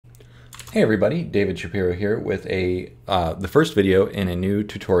Hey everybody, David Shapiro here with the first video in a new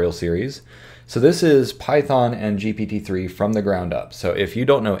tutorial series. So this is Python and GPT-3 from the ground up. So if you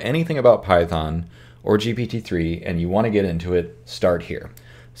don't know anything about Python or GPT-3 and you want to get into it, start here.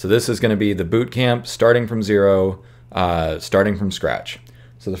 So this is going to be the boot camp, starting from zero, starting from scratch.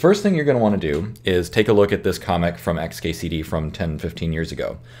 So the first thing you're going to want to do is take a look at this comic from XKCD from 10-15 years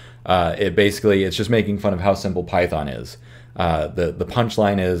ago. It's just making fun of how simple Python is. The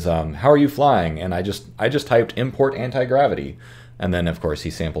punchline is, how are you flying? And I just typed import anti-gravity. And then, of course, he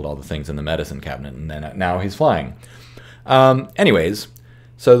sampled all the things in the medicine cabinet, and then now he's flying. Anyways,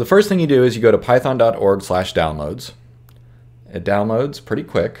 so the first thing you do is you go to python.org/downloads. It downloads pretty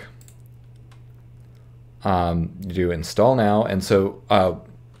quick. You do install now. And so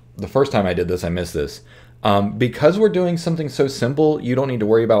the first time I did this, I missed this. Because we're doing something so simple, you don't need to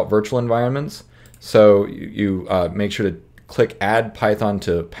worry about virtual environments. So you make sure to click Add Python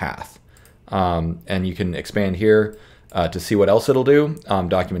to Path. And you can expand here to see what else it'll do.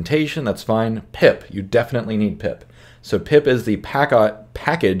 Documentation, that's fine. Pip, you definitely need pip. So pip is the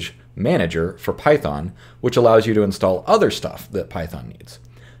package manager for Python, which allows you to install other stuff that Python needs.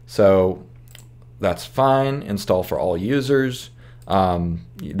 So that's fine. Install for all users.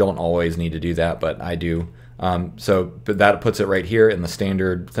 You don't always need to do that, but I do. But that puts it right here in the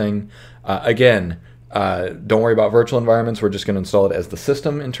standard thing. Again, don't worry about virtual environments. We're just going to install it as the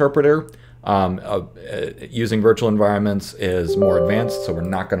system interpreter. Using virtual environments is more advanced, so we're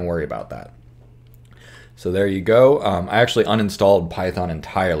not going to worry about that. So there you go. I actually uninstalled Python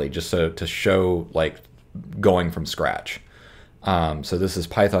entirely just to show like going from scratch. So this is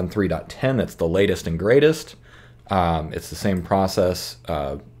Python 3.10. That's the latest and greatest. It's the same process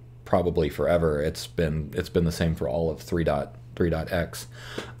probably forever. It's been the same for all of 3.x.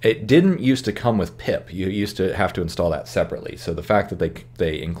 It didn't used to come with pip. You used to have to install that separately. So the fact that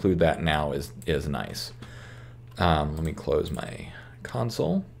they include that now is nice. Let me close my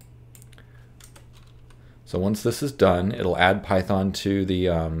console. So once this is done, it'll add Python to the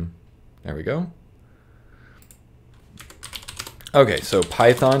there we go. Okay, so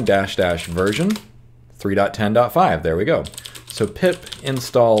Python -- version 3.10.5. There we go. So pip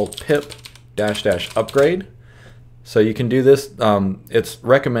install pip -- upgrade. So you can do this. It's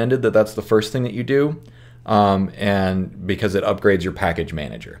recommended that that's the first thing that you do, and because it upgrades your package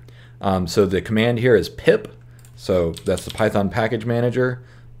manager. So the command here is pip. So that's the Python package manager.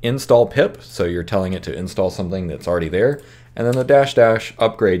 Install pip. So you're telling it to install something that's already there. And then the --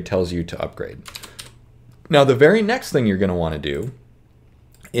 upgrade tells you to upgrade. Now the very next thing you're going to want to do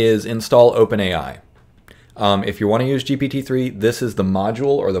is install OpenAI. If you want to use GPT-3, this is the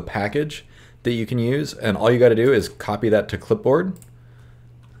module or the package that you can use, and all you got to do is copy that to clipboard,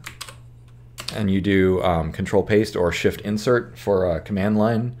 and you do Control Paste or Shift Insert for a command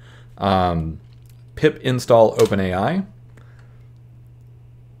line. Pip install OpenAI,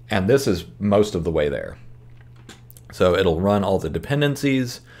 and this is most of the way there. So it'll run all the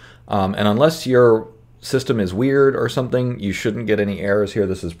dependencies, and unless your system is weird or something, you shouldn't get any errors here.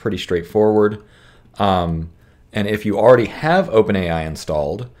 This is pretty straightforward. And if you already have OpenAI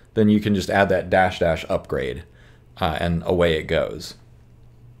installed, then you can just add that -- upgrade, and away it goes.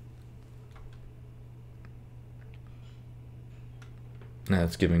 Now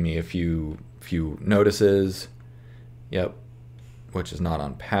it's giving me a few notices. Yep, which is not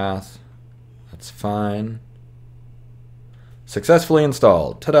on path. That's fine. Successfully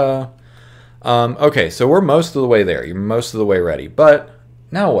installed. Ta-da! Okay, so we're most of the way there. You're most of the way ready. But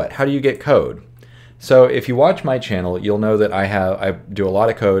now what? How do you get code? So if you watch my channel, you'll know that I do a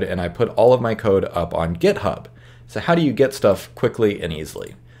lot of code, and I put all of my code up on GitHub. So how do you get stuff quickly and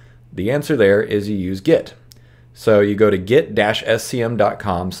easily? The answer there is you use Git. So you go to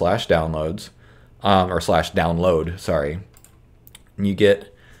git-scm.com/downloads, or /download, sorry. And you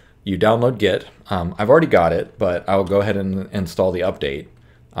download Git. I've already got it, but I'll go ahead and install the update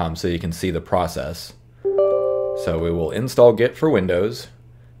so you can see the process. So we will install Git for Windows.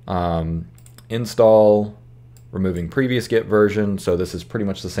 Install, removing previous Git version. So this is pretty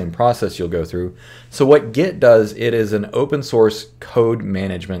much the same process you'll go through. So what Git does, it is an open source code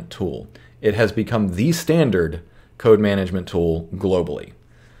management tool. It has become the standard code management tool globally.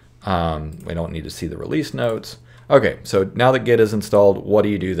 We don't need to see the release notes. Okay, so now that Git is installed, what do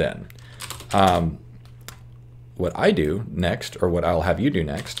you do then? What I do next, or what I'll have you do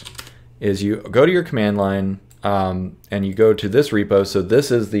next, is you go to your command line, and you go to this repo. So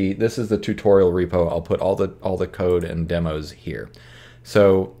this is the tutorial repo. I'll put all the code and demos here.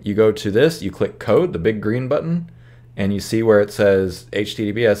 So you go to this, you click code, the big green button, and you see where it says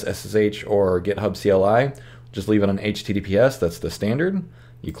HTTPS, SSH, or GitHub CLI. Just leave it on HTTPS. That's the standard.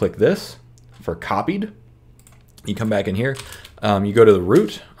 You click this for copied. You come back in here. You go to the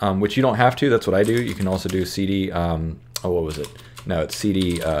root, which you don't have to. That's what I do. You can also do cd, oh, what was it? No, it's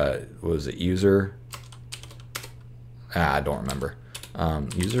cd, what was it, user? I don't remember.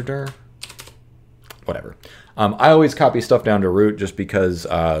 User dir? Whatever. I always copy stuff down to root just because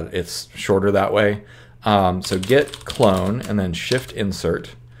it's shorter that way. So git clone and then shift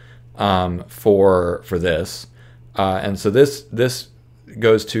insert for this. And so this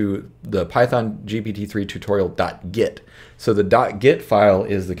goes to the Python GPT-3 tutorial.git. So the .git file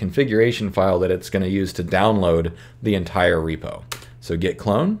is the configuration file that it's going to use to download the entire repo. So git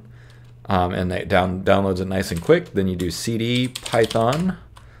clone, and that downloads it nice and quick. Then you do cd python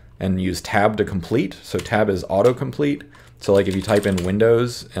and use tab to complete. So tab is autocomplete. So like if you type in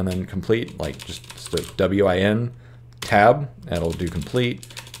Windows and then complete, like just the WIN tab, that'll do complete.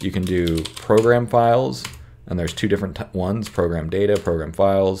 You can do program files, and there's two different ones, program data, program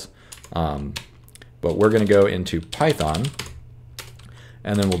files. But we're going to go into Python,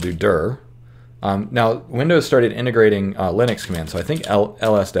 and then we'll do dir. Now, Windows started integrating Linux commands, so I think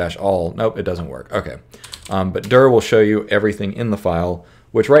ls-all, nope, it doesn't work. Okay, but dir will show you everything in the file,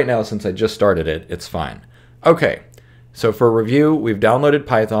 which right now, since I just started it, it's fine. Okay, so for review, we've downloaded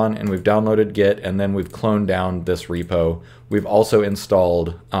Python, and we've downloaded Git, and then we've cloned down this repo. We've also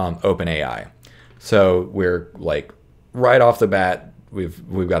installed OpenAI. So we're like right off the bat,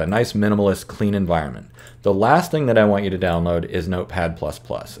 we've got a nice minimalist, clean environment. The last thing that I want you to download is Notepad++,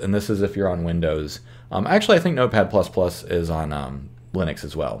 and this is if you're on Windows. Actually, I think Notepad++ is on Linux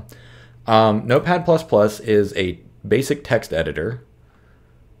as well. Notepad++ is a basic text editor.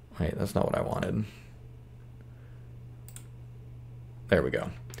 Wait, that's not what I wanted. There we go.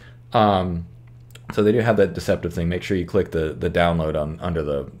 So they do have that deceptive thing. Make sure you click the download under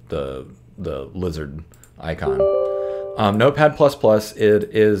the lizard icon. Notepad++, it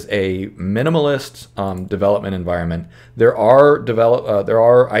is a minimalist development environment. There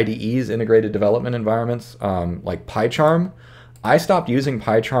are IDEs, integrated development environments, like PyCharm. I stopped using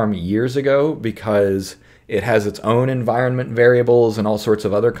PyCharm years ago because it has its own environment variables and all sorts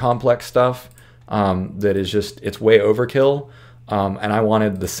of other complex stuff that is just, it's way overkill. And I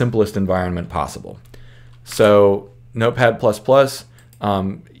wanted the simplest environment possible. So Notepad++,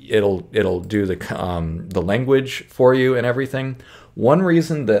 it'll do the language for you and everything. One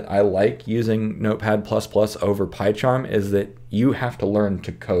reason that I like using Notepad++ over PyCharm is that you have to learn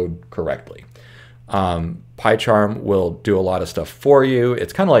to code correctly. PyCharm will do a lot of stuff for you.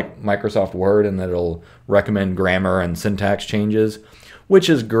 It's kind of like Microsoft Word in that it'll recommend grammar and syntax changes, which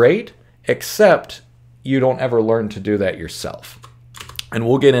is great, except you don't ever learn to do that yourself. And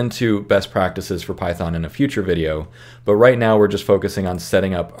we'll get into best practices for Python in a future video, but right now we're just focusing on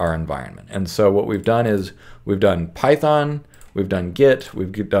setting up our environment. And so what we've done is we've done Python, we've done Git,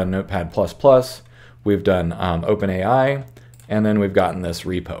 we've done Notepad++, we've done OpenAI, and then we've gotten this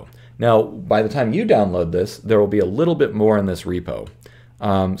repo. Now, by the time you download this, there will be a little bit more in this repo.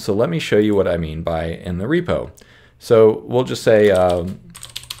 So let me show you what I mean by in the repo. So we'll just say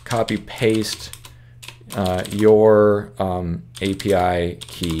copy paste your API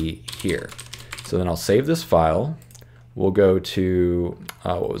key here. So then I'll save this file. We'll go to,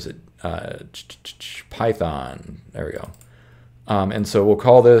 what was it? Python. There we go. And so we'll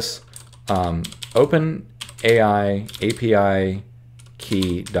call this OpenAI API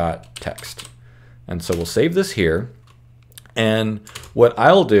key.text. And so we'll save this here. And what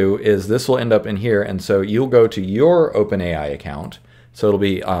I'll do is this will end up in here. And so you'll go to your OpenAI account. So it'll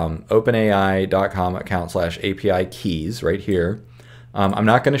be openai.com/API keys right here. I'm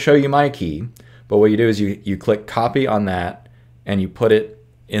not going to show you my key, but what you do is you click copy on that and you put it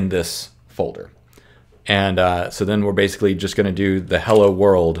in this folder. And so then we're basically just going to do the hello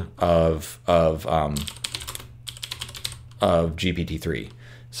world of GPT-3.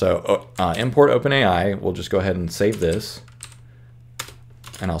 So import OpenAI, we'll just go ahead and save this.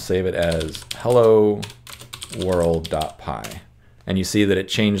 And I'll save it as hello world.py. And you see that it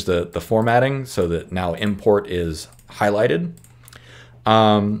changed the formatting so that now import is highlighted.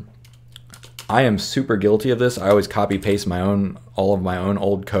 I am super guilty of this. I always copy paste all of my own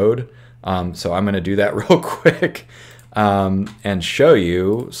old code. So I'm going to do that real quick and show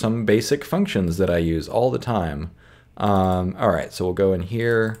you some basic functions that I use all the time. All right, so we'll go in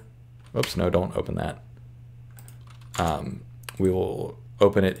here. Oops, no, don't open that. We will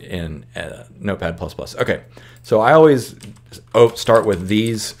open it in Notepad++. Okay, so I always start with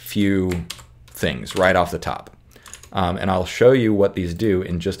these few things right off the top. And I'll show you what these do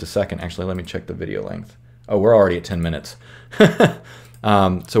in just a second. Actually, let me check the video length. Oh, we're already at 10 minutes. So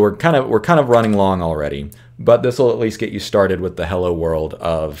we're kind of running long already. but this will at least get you started with the hello world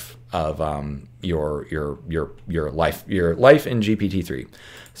of your life in GPT-3.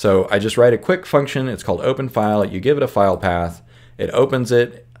 So I just write a quick function. It's called open file. You give it a file path. It opens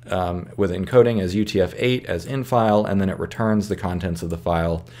it with encoding as UTF-8 as in file, and then it returns the contents of the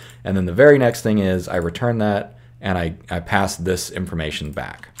file. And then the very next thing is I return that, and I pass this information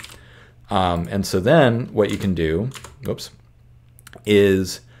back. And so then what you can do,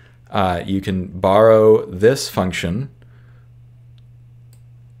 is you can borrow this function,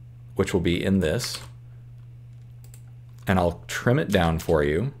 which will be in this, and I'll trim it down for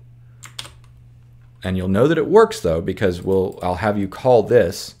you. And you'll know that it works though, because I'll have you call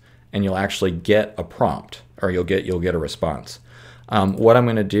this, and you'll actually get a prompt, or you'll get a response. What I'm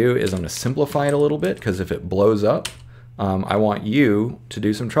going to do is I'm going to simplify it a little bit, because if it blows up, I want you to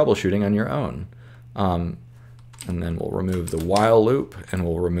do some troubleshooting on your own. And then we'll remove the while loop, and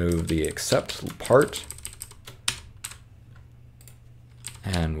we'll remove the except part,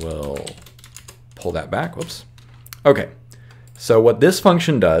 and we'll pull that back. Whoops. Okay. So what this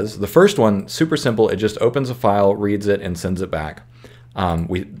function does, the first one, super simple. It just opens a file, reads it, and sends it back.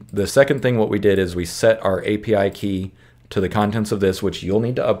 The second thing, what we did is we set our API key to the contents of this, which you'll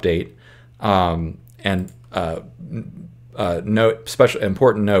need to update.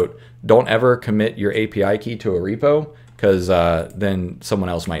 Important note, don't ever commit your API key to a repo, because then someone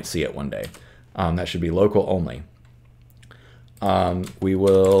else might see it one day. That should be local only. We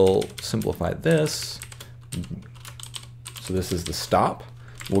will simplify this. So this is the stop.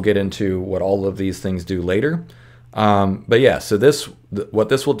 We'll get into what all of these things do later. But yeah, so what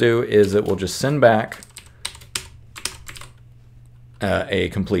this will do is it will just send back a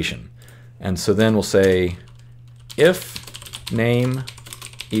completion. And so then we'll say if name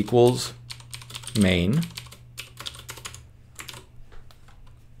equals main,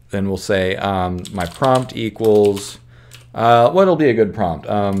 then we'll say my prompt equals, what'll be a good prompt?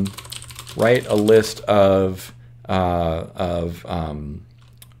 Write a list of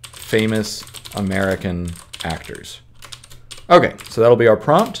famous American actors. Okay, so that'll be our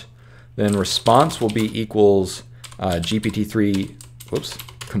prompt. Then response will be equals GPT-3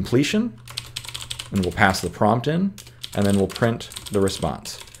 completion, and we'll pass the prompt in, and then we'll print the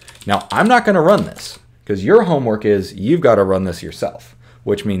response. Now, I'm not going to run this, because your homework is you've got to run this yourself,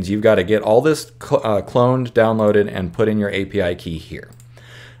 which means you've got to get all this cloned, downloaded, and put in your API key here.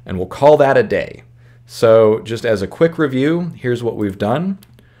 And we'll call that a day. So just as a quick review, here's what we've done.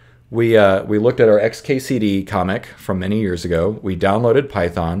 We looked at our XKCD comic from many years ago. We downloaded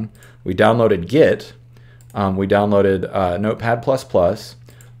Python. We downloaded Git. We downloaded Notepad++.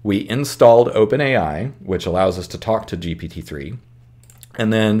 We installed OpenAI, which allows us to talk to GPT-3.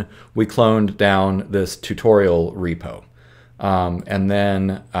 And then we cloned down this tutorial repo. And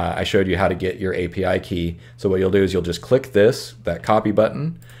then I showed you how to get your API key. So what you'll do is you'll just click that copy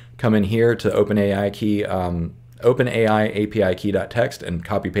button, come in here to OpenAI key, OpenAI API key.txt, and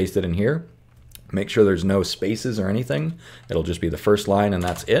copy paste it in here. Make sure there's no spaces or anything. It'll just be the first line, and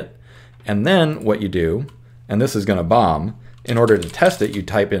that's it. And then what you do, and this is going to bomb, in order to test it, you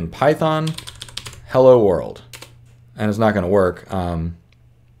type in Python hello world, and it's not going to work,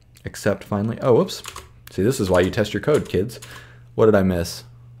 except finally, oh, whoops. See, this is why you test your code, kids. What did I miss?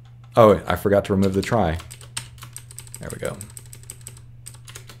 Oh, I forgot to remove the try. There we go.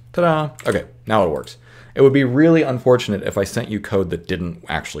 Ta-da! Okay, now it works. It would be really unfortunate if I sent you code that didn't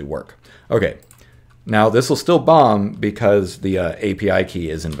actually work. Okay, now this will still bomb because the API key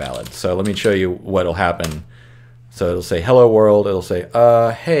is invalid. So let me show you what'll happen. So it'll say hello world. It'll say,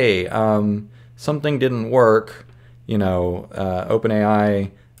 hey, something didn't work. You know,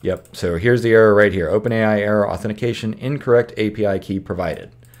 OpenAI. Yep. So here's the error right here. OpenAI error authentication, incorrect API key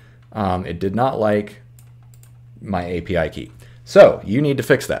provided. It did not like my API key. So you need to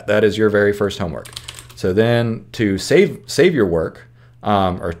fix that. That is your very first homework. So then to save your work,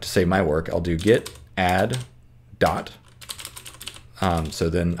 or to save my work, I'll do git add dot. So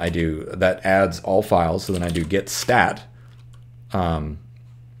then I do, that adds all files. So then I do git stat. No,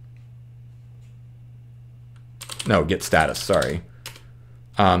 git status, sorry.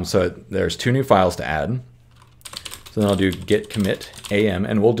 So there's 2 new files to add. So then I'll do git commit am,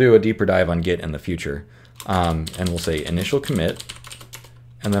 and we'll do a deeper dive on git in the future. And we'll say initial commit,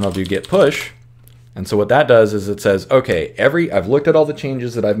 and then I'll do git push. And so what that does is it says, okay, I've looked at all the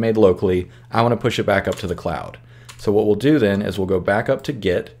changes that I've made locally. I want to push it back up to the cloud. So what we'll do then is we'll go back up to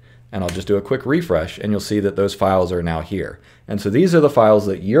Git, and I'll just do a quick refresh, and you'll see that those files are now here. And so these are the files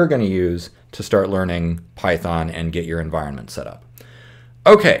that you're going to use to start learning Python and get your environment set up.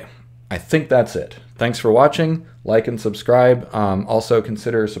 Okay, I think that's it. Thanks for watching. Like and subscribe. Also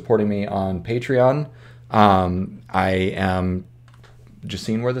consider supporting me on Patreon. I am just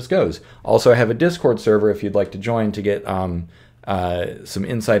seeing where this goes. Also, I have a Discord server if you'd like to join to get some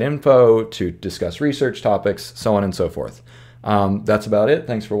inside info, to discuss research topics, so on and so forth. That's about it.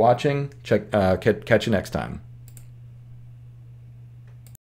 Thanks for watching. Catch you next time.